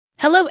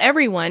Hello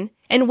everyone,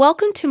 and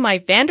welcome to my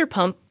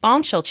Vanderpump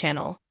Bombshell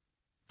channel.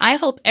 I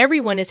hope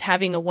everyone is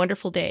having a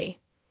wonderful day.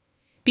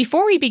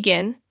 Before we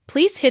begin,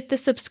 please hit the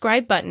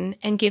subscribe button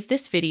and give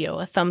this video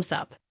a thumbs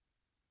up.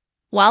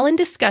 While in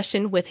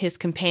discussion with his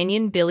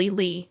companion Billie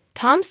Lee,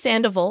 Tom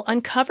Sandoval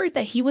uncovered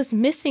that he was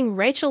missing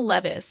Rachel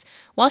Leviss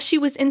while she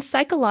was in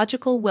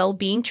psychological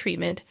well-being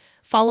treatment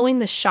following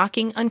the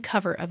shocking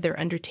uncover of their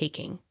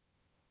undertaking.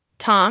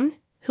 Tom,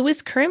 who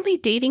is currently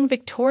dating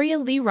Victoria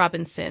Lee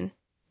Robinson,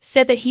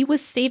 said that he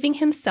was saving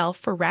himself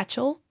for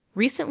Rachel,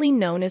 recently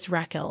known as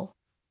Raquel,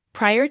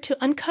 prior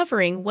to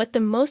uncovering what the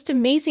most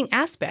amazing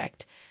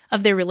aspect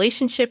of their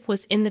relationship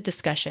was in the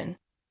discussion.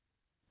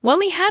 "What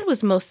we had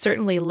was most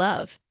certainly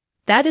love.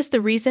 That is the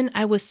reason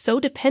I was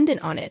so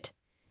dependent on it.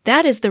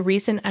 That is the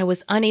reason I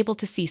was unable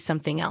to see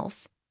something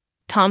else,"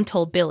 Tom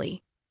told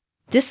Billie.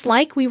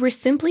 "Dislike we were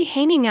simply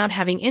hanging out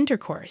having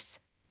intercourse.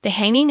 The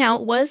hanging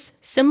out was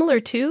similar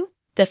to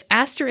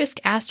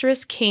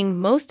the king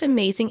most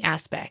amazing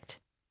aspect."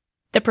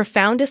 The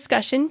profound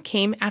discussion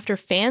came after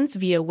fans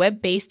via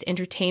web-based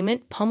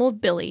entertainment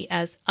pummeled Billie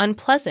as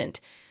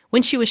unpleasant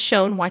when she was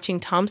shown watching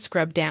Tom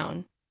scrub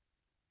down.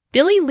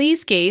 "Billie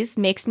Lee's gaze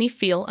makes me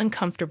feel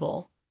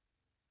uncomfortable,"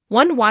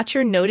 one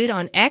watcher noted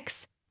on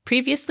X,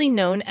 previously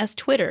known as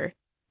Twitter,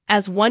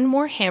 as one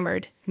more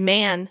hammered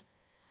man.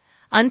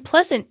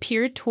 "Unpleasant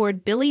peered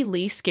toward Billie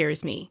Lee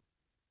scares me."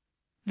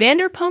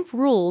 Vanderpump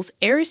Rules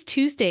airs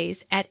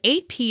Tuesdays at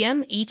 8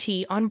 p.m.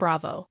 ET on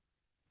Bravo.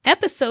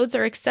 Episodes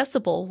are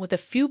accessible with a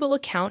Fubo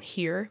account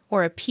here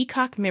or a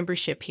Peacock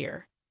membership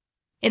here.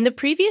 In the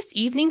previous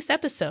evening's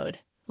episode,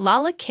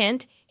 Lala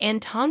Kent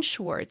and Tom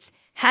Schwartz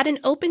had an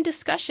open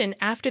discussion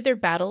after their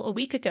battle a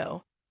week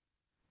ago.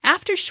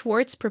 After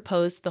Schwartz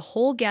proposed the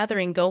whole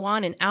gathering go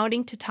on an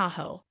outing to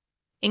Tahoe,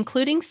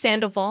 including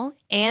Sandoval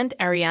and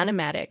Ariana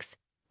Madix,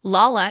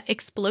 Lala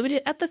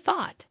exploded at the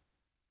thought.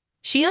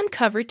 She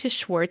uncovered to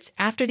Schwartz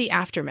after the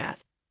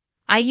aftermath,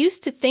 "I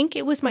used to think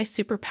it was my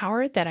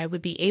superpower that I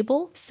would be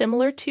able,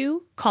 similar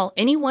to, call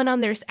anyone on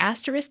theirs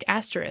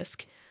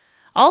 ***.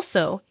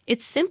 Also,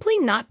 it's simply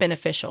not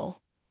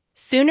beneficial.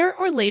 Sooner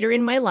or later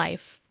in my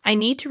life, I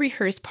need to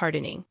rehearse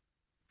pardoning.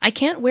 I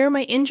can't wear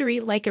my injury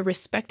like a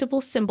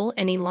respectable symbol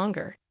any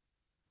longer."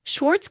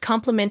 Schwartz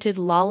complimented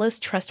Lala's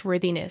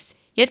trustworthiness,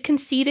 yet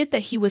conceded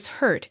that he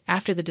was hurt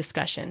after the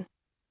discussion.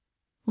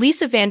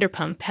 Lisa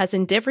Vanderpump has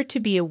endeavored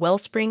to be a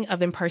wellspring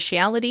of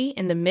impartiality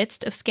in the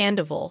midst of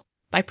scandal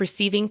by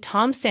perceiving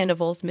Tom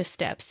Sandoval's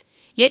missteps,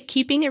 yet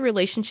keeping a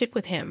relationship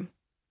with him.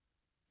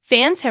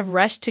 Fans have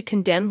rushed to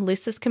condemn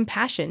Lisa's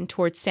compassion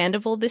towards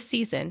Sandoval this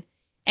season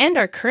and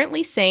are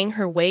currently saying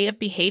her way of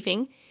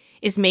behaving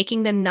is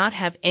making them not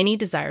have any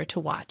desire to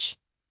watch.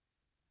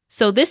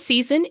 So this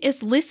season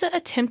is Lisa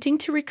attempting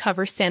to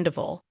recover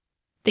Sandoval,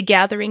 the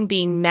gathering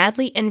being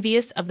madly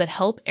envious of the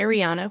help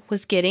Ariana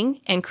was getting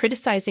and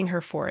criticizing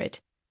her for it,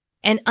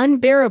 and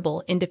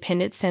unbearable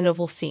independent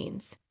Sandoval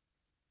scenes.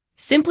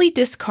 "Simply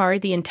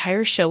discard the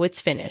entire show,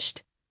 it's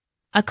finished,"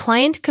 a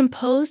client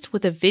composed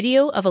with a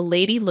video of a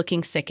lady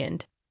looking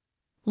sickened.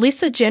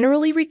 "Lisa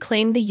generally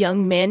reclaimed the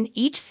young men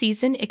each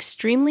season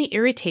extremely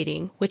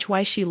irritating, which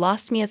why she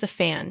lost me as a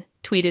fan,"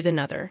 tweeted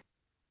another.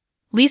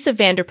 Lisa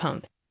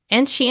Vanderpump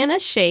and Shanna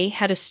Shea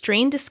had a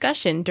strained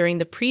discussion during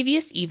the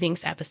previous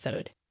evening's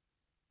episode.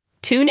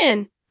 "Tune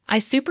in, I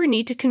super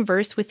need to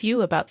converse with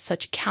you about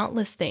such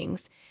countless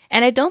things,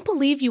 and I don't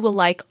believe you will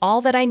like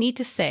all that I need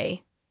to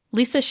say,"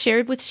 Lisa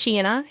shared with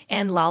Shanna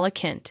and Lala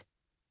Kent.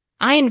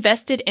 "I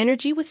invested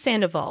energy with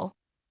Sandoval.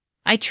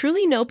 I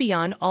truly know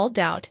beyond all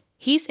doubt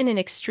he's in an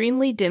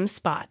extremely dim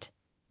spot.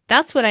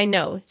 That's what I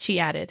know," she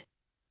added.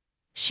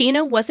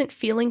 Shanna wasn't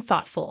feeling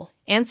thoughtful,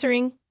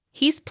 answering,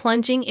 "He's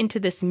plunging into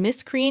this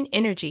miscreant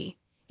energy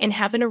and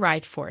having a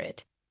ride for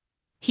it.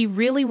 He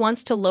really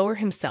wants to lower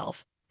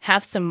himself,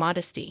 have some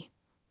modesty.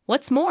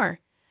 What's more,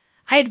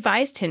 I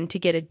advised him to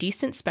get a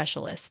decent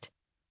specialist."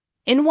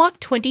 In WALK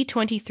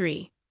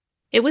 2023,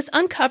 it was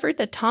uncovered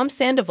that Tom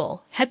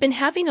Sandoval had been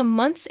having a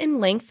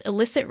months-in-length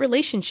illicit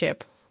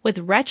relationship with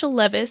Rachel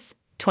Leviss,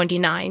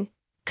 29,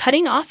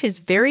 cutting off his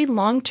very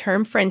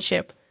long-term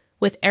friendship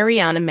with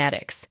Ariana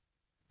Madix.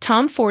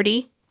 Tom,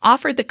 40,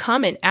 offered the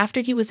comment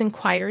after he was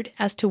inquired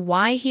as to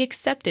why he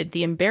accepted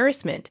the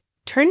embarrassment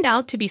turned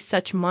out to be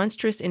such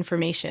monstrous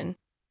information.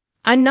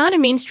 "I'm not a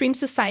mainstream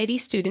society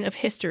student of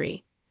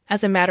history,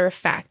 as a matter of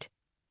fact,"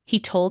 he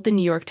told the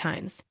New York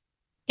Times.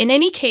 "In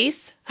any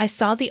case, I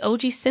saw the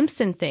O.J.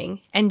 Simpson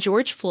thing and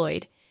George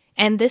Floyd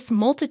and this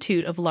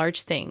multitude of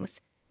large things,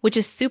 which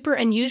is super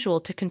unusual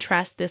to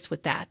contrast this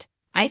with that.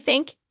 I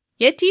think,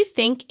 yet do you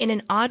think in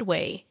an odd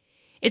way,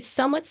 it's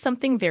somewhat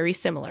something very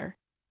similar."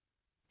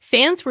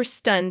 Fans were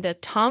stunned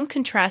that Tom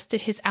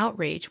contrasted his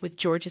outrage with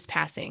George's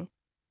passing,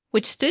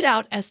 which stood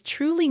out as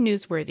truly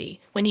newsworthy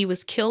when he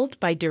was killed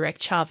by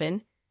Derek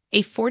Chauvin,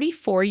 a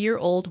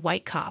 44-year-old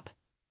white cop.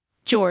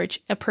 George,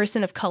 a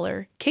person of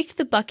color, kicked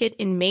the bucket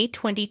in May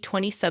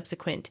 2020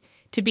 subsequent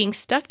to being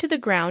stuck to the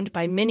ground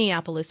by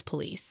Minneapolis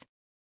police.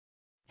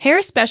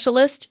 Hair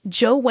specialist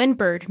Jo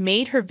Wenberg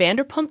made her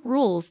Vanderpump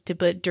Rules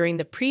debut during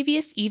the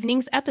previous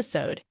evening's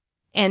episode,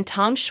 and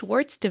Tom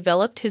Schwartz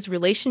developed his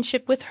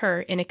relationship with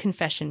her in a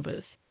confession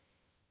booth.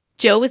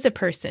 Joe is a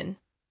person.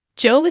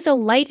 Joe is a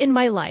light in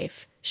my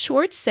life,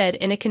 Schwartz said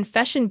in a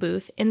confession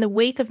booth in the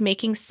wake of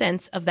making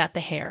sense of the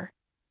hair.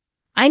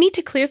 I need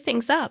to clear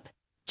things up.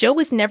 Joe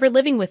was never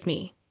living with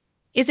me.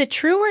 Is it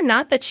true or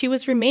not that she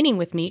was remaining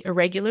with me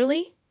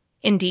irregularly?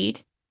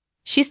 Indeed.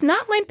 She's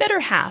not my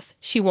better half,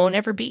 she won't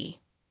ever be.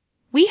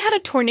 We had a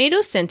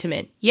tornado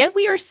sentiment, yet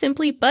we are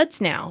simply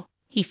buds now,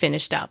 he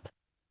finished up.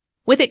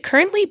 With it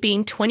currently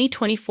being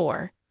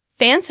 2024,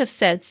 fans have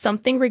said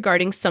something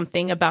regarding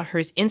something about her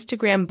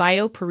Instagram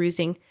bio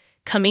perusing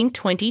coming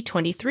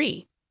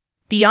 2023.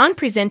 Beyond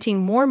presenting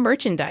more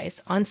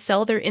merchandise on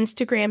sell, their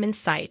Instagram and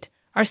site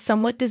are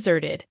somewhat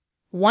deserted,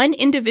 one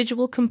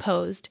individual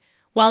composed,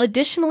 while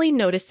additionally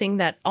noticing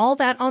that all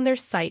that on their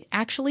site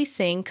actually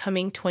saying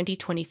coming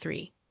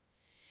 2023.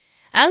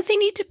 They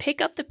need to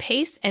pick up the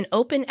pace and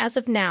open as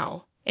of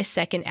now, a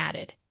second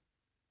added.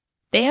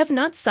 They have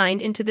not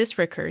signed into this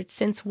record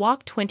since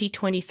Walk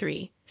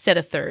 2023, said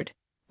a third,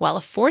 while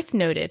a fourth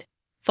noted,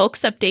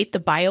 folks update the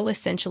bio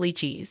essentially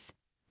geez.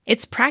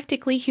 It's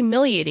practically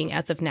humiliating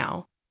as of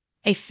now,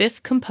 a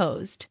fifth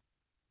composed.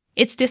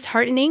 It's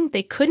disheartening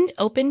they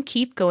couldn't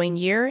keep going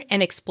year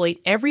and exploit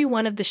every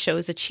one of the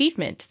show's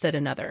achievement, said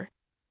another.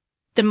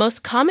 The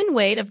most common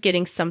way of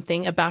getting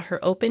something about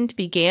her opened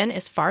began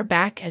as far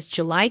back as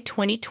July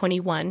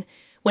 2021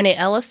 when a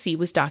LLC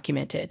was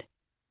documented.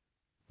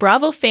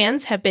 Bravo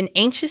fans have been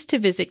anxious to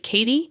visit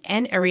Katie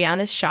and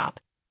Ariana's shop,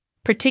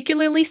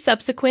 particularly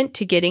subsequent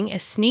to getting a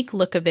sneak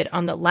look of it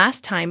on the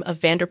last time of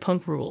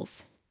Vanderpump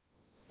Rules.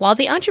 While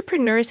the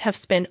entrepreneurs have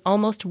spent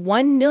almost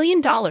 $1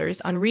 million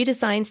on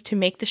redesigns to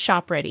make the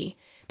shop ready,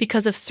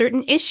 because of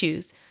certain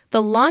issues,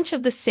 the launch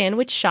of the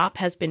sandwich shop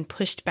has been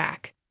pushed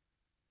back.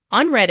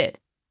 On Reddit,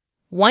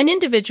 one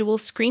individual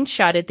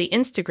screenshotted the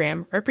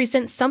Instagram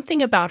represents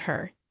something about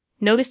her,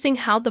 noticing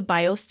how the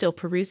bio still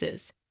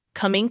peruses.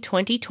 Coming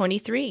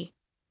 2023.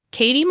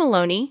 Katie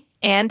Maloney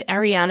and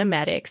Ariana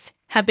Madix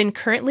have been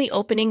currently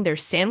opening their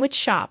sandwich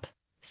shop,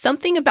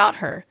 something about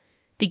her,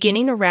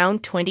 beginning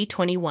around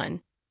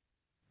 2021.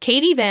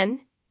 Katie then,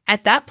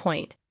 at that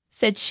point,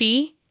 said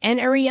she and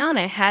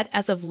Ariana had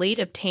as of late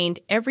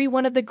obtained every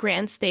one of the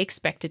grants they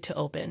expected to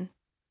open.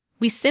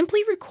 We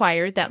simply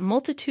required that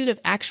multitude of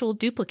actual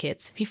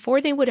duplicates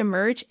before they would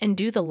emerge and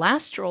do the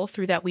last stroll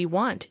through that we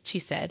want, she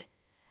said.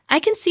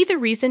 I can see the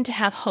reason to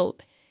have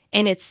hope,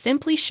 and it's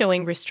simply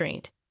showing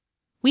restraint.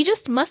 We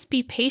just must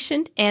be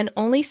patient and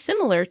only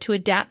similar to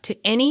adapt to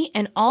any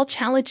and all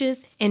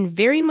challenges and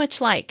very much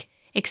like,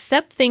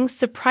 except things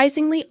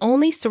surprisingly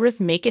only sort of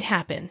make it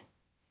happen.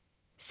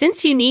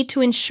 Since you need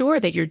to ensure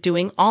that you're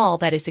doing all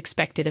that is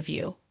expected of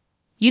you.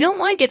 You don't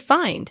want to get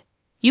fined.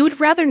 You would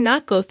rather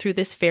not go through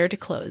this fair to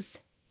close.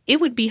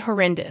 It would be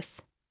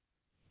horrendous.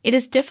 It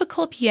is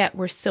difficult, yet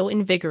we're so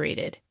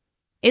invigorated.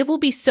 It will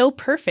be so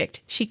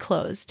perfect, she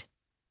closed.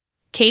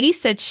 Katie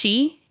said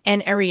she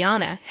and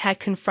Ariana had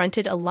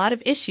confronted a lot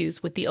of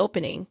issues with the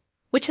opening,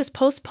 which has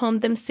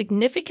postponed them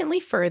significantly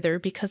further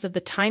because of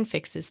the time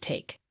fixes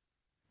take.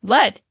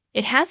 But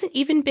it hasn't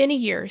even been a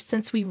year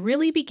since we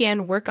really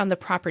began work on the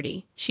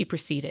property, she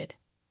proceeded.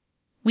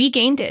 We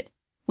gained it.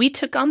 We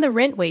took on the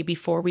rent way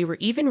before we were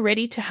even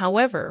ready to,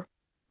 however,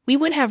 we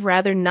would have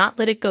rather not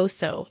let it go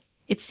so.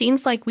 It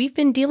seems like we've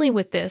been dealing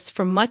with this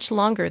for much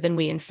longer than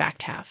we in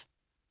fact have.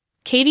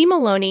 Katie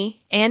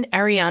Maloney and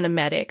Ariana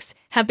Madix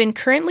have been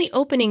currently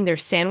opening their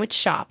sandwich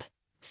shop,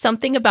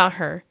 something about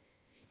her,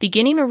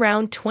 beginning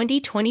around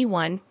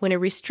 2021 when a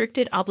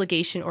restricted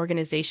obligation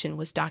organization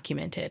was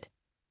documented.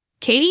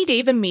 Katie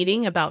gave a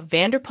meeting about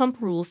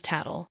Vanderpump Rules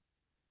tattle.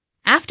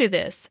 After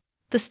this,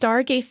 the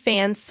star gave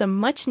fans some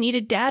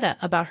much-needed data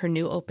about her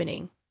new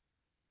opening.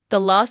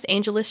 The Los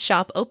Angeles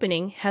shop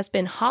opening has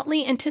been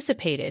hotly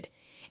anticipated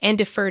and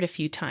deferred a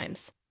few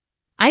times.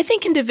 I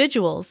think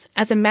individuals,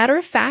 as a matter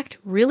of fact,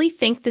 really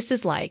think this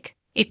is like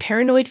a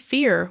paranoid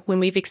fear when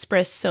we've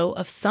expressed so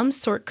of some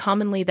sort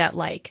commonly that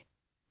like,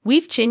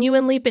 we've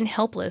genuinely been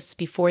helpless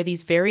before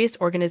these various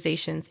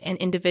organizations and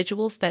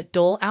individuals that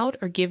dole out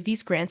or give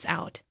these grants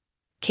out.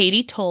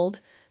 Katie told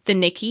The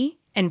Nikki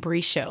and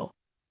Bree Show.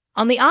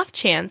 On the off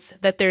chance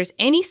that there's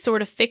any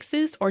sort of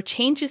fixes or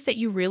changes that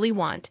you really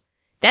want,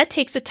 that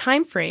takes a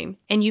time frame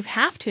and you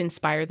have to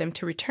inspire them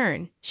to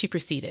return, she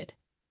proceeded.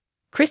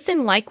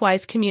 Kristen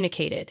likewise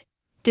communicated,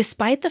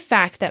 despite the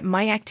fact that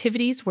my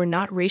activities were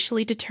not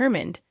racially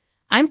determined,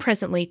 I'm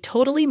presently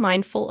totally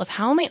mindful of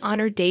how my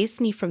honor dazed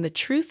me from the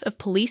truth of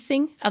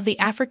policing of the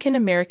African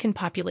American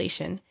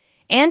population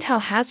and how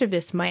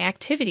hazardous my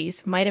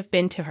activities might have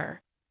been to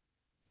her.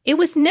 It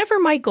was never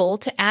my goal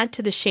to add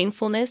to the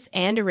shamefulness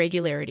and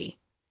irregularity.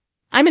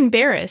 I'm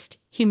embarrassed,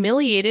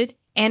 humiliated,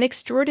 and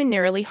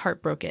extraordinarily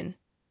heartbroken.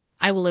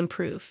 I will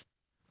improve.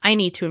 I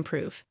need to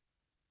improve.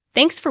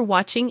 Thanks for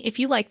watching if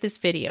you like this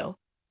video.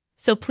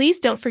 So please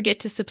don't forget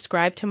to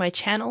subscribe to my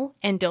channel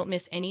and don't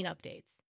miss any updates.